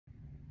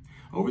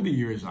Over the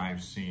years,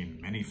 I've seen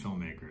many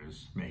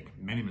filmmakers make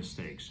many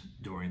mistakes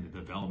during the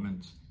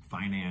development,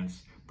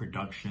 finance,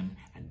 production,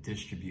 and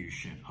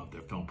distribution of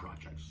their film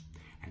projects.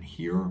 And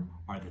here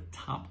are the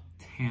top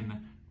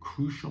 10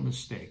 crucial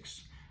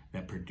mistakes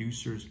that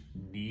producers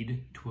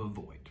need to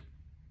avoid.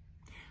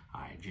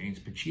 Hi, James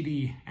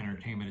Pacitti,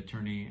 entertainment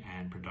attorney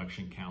and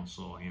production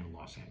counsel in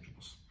Los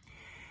Angeles.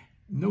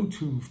 No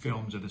two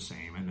films are the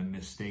same, and the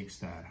mistakes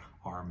that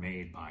are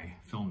made by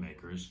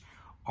filmmakers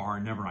are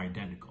never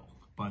identical.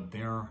 But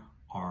there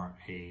are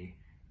a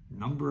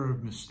number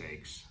of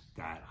mistakes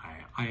that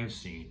I have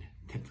seen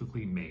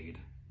typically made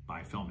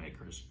by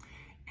filmmakers.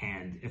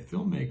 And if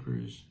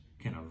filmmakers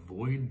can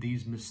avoid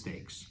these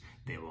mistakes,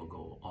 they will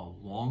go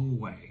a long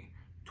way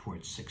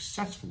towards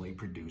successfully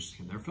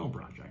producing their film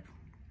project.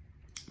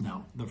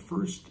 Now, the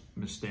first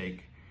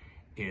mistake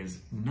is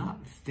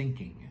not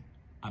thinking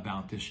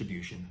about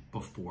distribution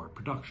before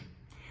production.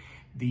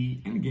 The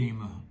end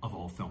game of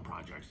all film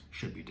projects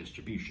should be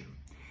distribution.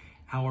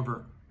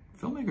 However,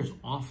 filmmakers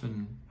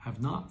often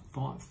have not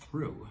thought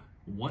through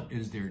what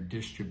is their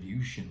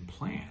distribution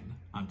plan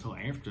until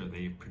after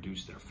they've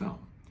produced their film.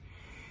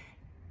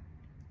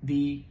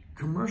 The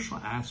commercial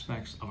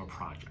aspects of a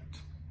project,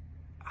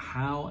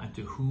 how and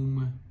to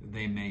whom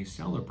they may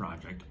sell a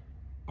project,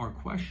 are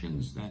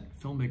questions that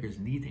filmmakers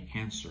need to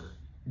answer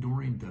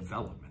during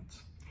development.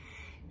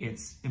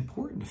 It's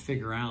important to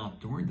figure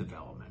out during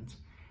development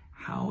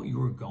how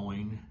you're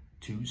going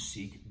to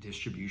seek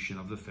distribution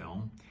of the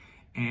film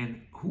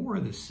and who are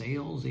the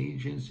sales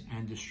agents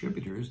and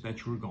distributors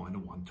that you're going to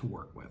want to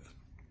work with.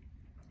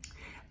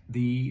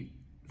 The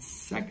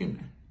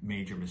second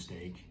major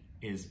mistake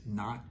is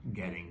not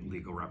getting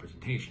legal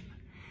representation.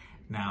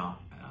 Now,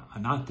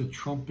 not to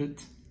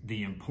trumpet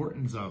the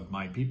importance of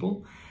my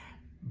people,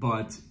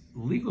 but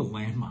legal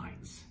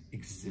landmines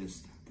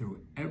exist through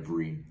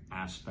every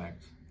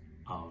aspect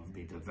of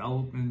the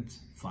development,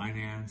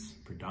 finance,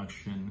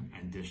 production,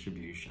 and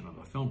distribution of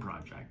a film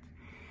project.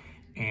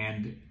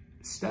 And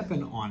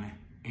stepping on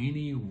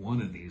any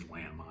one of these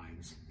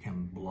landmines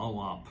can blow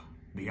up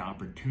the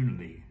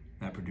opportunity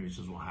that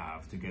producers will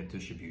have to get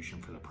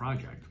distribution for the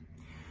project.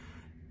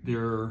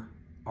 There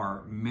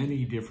are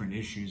many different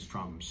issues,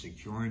 from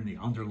securing the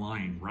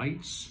underlying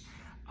rights,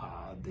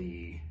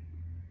 the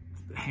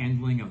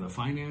handling of the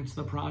finance of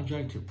the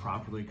project, to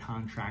properly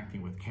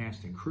contracting with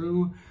cast and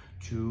crew,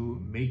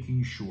 to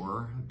making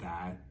sure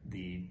that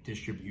the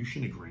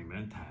distribution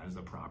agreement has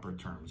the proper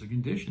terms and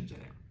conditions in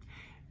it.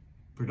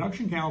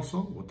 Production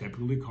counsel will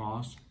typically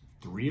cost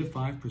 3 to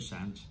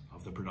 5%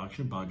 of the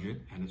production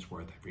budget, and it's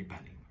worth every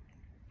penny.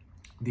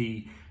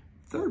 The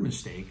third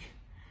mistake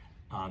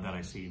that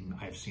I've seen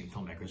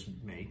filmmakers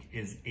make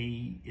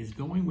is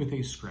going with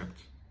a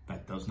script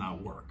that does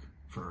not work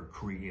for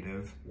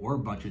creative or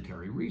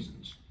budgetary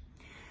reasons.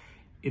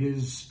 It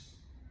is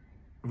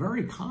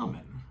very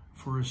common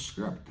for a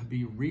script to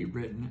be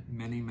rewritten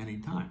many, many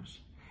times,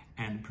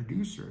 and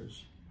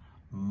producers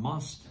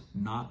must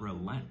not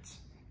relent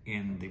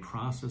in the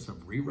process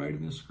of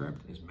rewriting the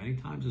script as many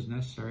times as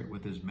necessary,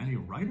 with as many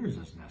writers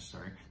as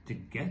necessary, to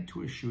get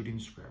to a shooting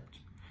script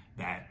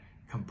that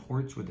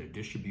comports with their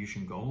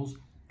distribution goals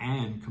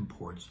and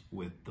comports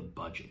with the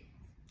budget.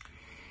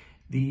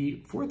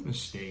 The fourth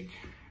mistake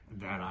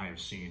that I have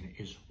seen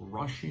is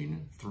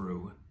rushing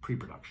through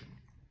pre-production.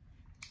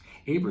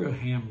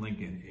 Abraham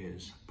Lincoln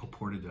is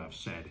purported to have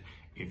said,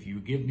 "If you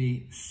give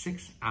me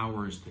 6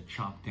 hours to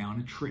chop down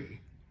a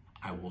tree,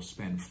 I will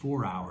spend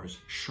 4 hours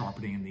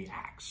sharpening the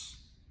axe."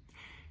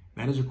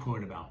 That is a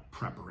quote about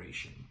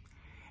preparation.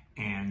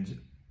 And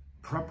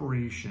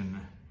preparation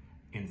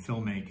in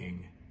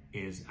filmmaking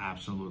is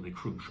absolutely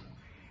crucial.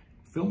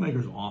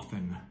 Filmmakers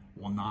often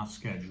will not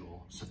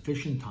schedule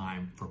sufficient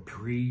time for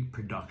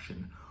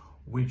pre-production,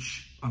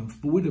 which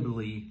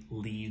unavoidably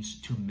leads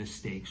to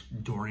mistakes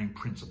during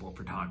principal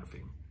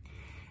photography.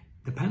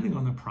 Depending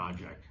on the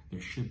project,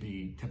 there should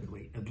be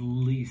typically at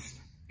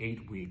least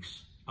 8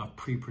 weeks of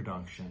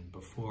pre-production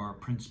before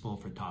principal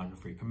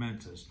photography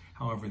commences.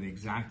 However, the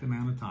exact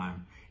amount of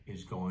time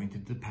is going to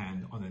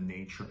depend on the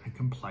nature and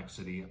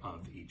complexity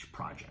of each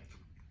project.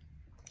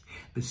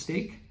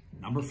 Mistake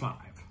number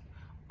 5,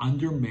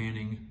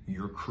 undermanning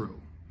your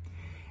crew.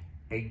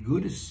 A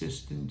good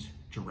assistant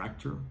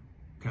director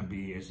can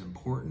be as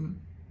important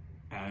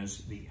as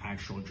the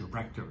actual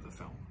director of the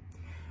film.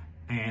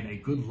 And a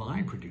good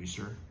line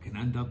producer can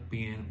end up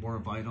being more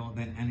vital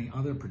than any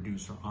other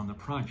producer on the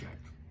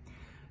project.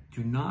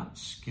 Do not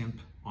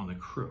skimp on the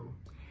crew,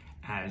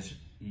 as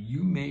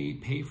you may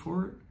pay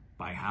for it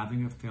by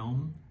having a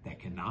film that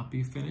cannot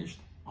be finished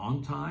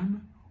on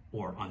time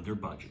or under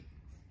budget.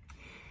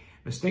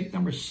 Mistake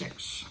number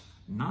 6,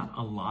 not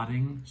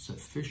allotting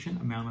sufficient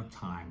amount of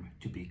time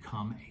to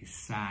become a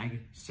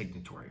SAG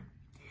signatory.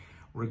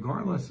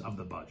 Regardless of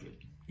the budget,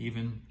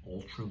 even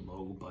ultra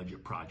low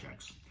budget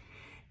projects,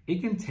 it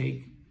can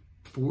take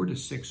 4 to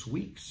 6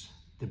 weeks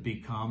to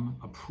become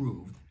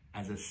approved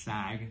as a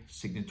SAG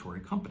signatory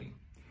company.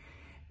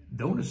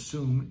 Don't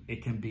assume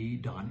it can be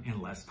done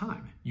in less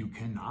time. You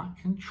cannot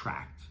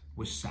contract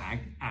with SAG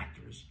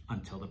actors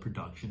until the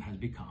production has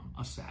become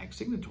a SAG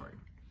signatory.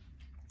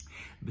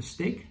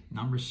 Mistake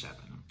number 7,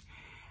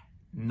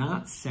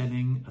 not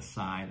setting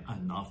aside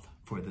enough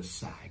for the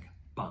SAG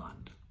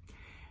bond.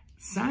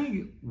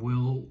 SAG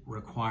will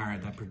require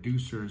that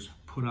producers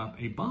put up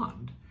a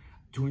bond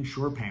to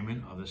ensure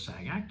payment of the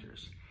SAG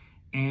actors.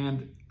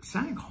 And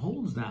SAG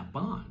holds that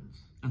bond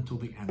until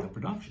the end of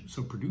production,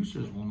 so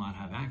producers will not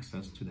have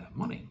access to that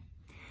money.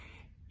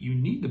 You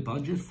need to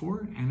budget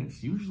for it, and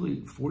it's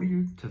usually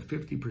 40 to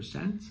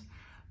 50%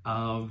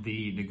 of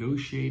the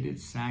negotiated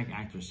SAG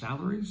actor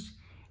salaries,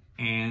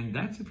 and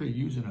that's if you're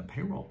using a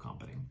payroll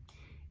company.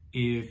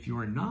 If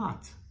you're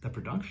not, the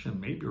production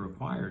may be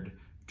required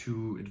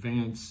to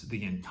advance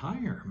the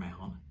entire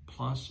amount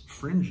plus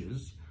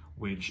fringes,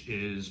 which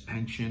is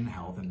pension,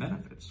 health, and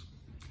benefits.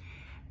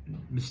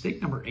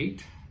 Mistake number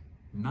 8,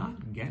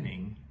 not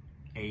getting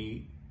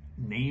a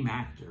name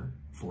actor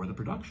for the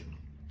production.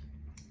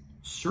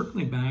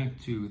 Circling back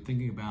to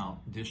thinking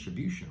about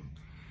distribution,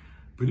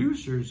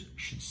 producers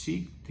should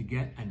seek to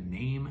get a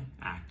name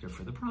actor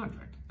for the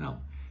project.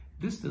 Now,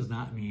 this does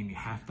not mean you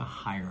have to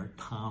hire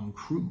Tom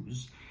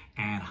Cruise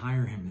and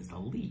hire him as the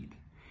lead.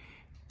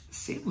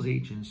 Sales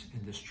agents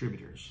and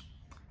distributors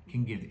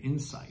can give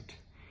insight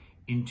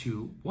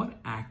into what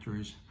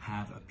actors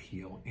have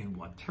appeal in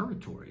what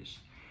territories.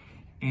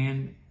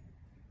 And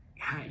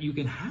you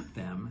can have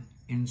them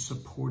in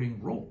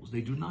supporting roles.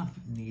 They do not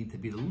need to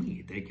be the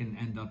lead. They can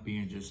end up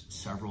being just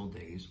several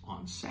days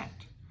on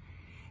set.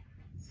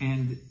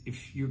 And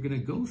if you're going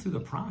to go through the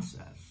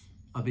process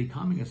of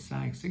becoming a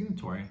SAG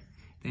signatory,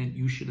 then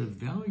you should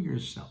avail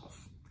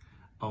yourself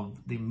of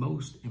the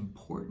most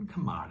important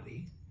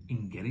commodity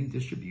in getting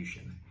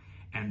distribution,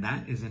 and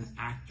that is an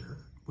actor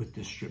with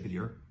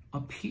distributor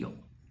appeal.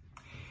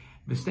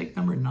 Mistake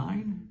number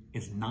 9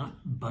 is not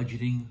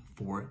budgeting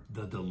for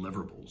the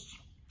deliverables.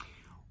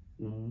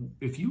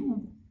 If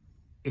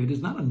it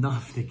is not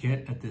enough to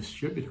get a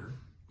distributor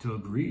to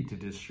agree to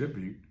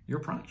distribute your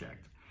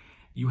project,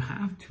 you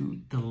have to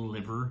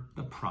deliver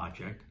the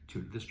project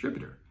to the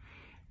distributor.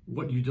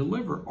 What you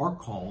deliver are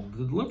called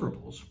the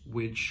deliverables,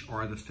 which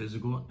are the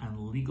physical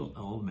and legal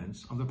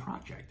elements of the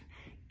project.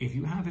 If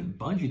you haven't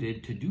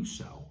budgeted to do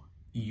so,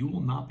 you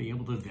will not be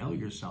able to avail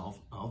yourself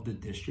of the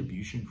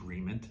distribution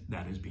agreement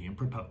that is being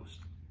proposed.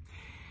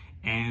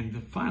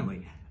 And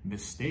finally,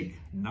 mistake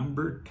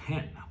number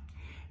 10,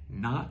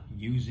 not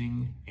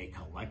using a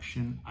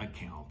collection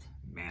account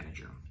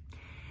manager.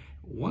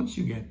 Once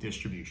you get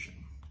distribution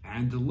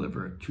and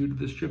deliver to the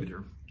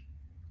distributor,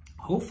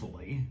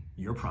 hopefully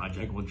your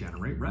project will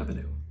generate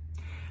revenue.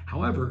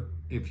 However,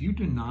 if you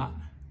do not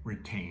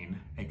retain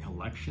a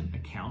collection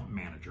account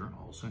manager,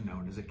 also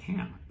known as a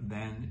CAM,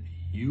 then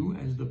you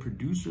as the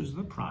producers of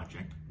the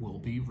project will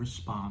be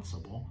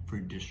responsible for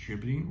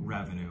distributing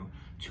revenue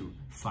to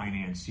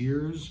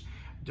financiers,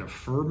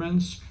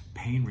 deferments,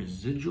 paying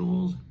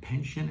residuals,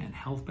 pension, and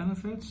health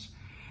benefits.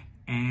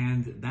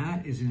 And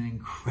that is an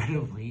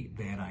incredibly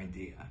bad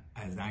idea,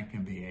 as that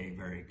can be a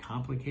very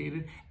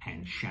complicated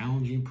and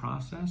challenging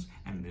process,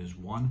 and it is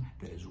one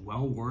that is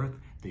well worth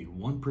the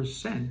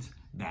 1%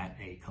 that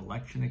a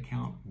collection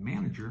account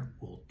manager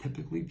will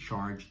typically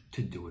charge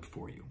to do it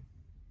for you.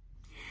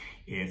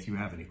 If you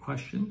have any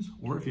questions,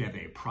 or if you have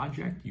a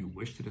project you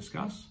wish to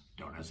discuss,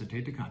 don't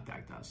hesitate to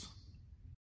contact us.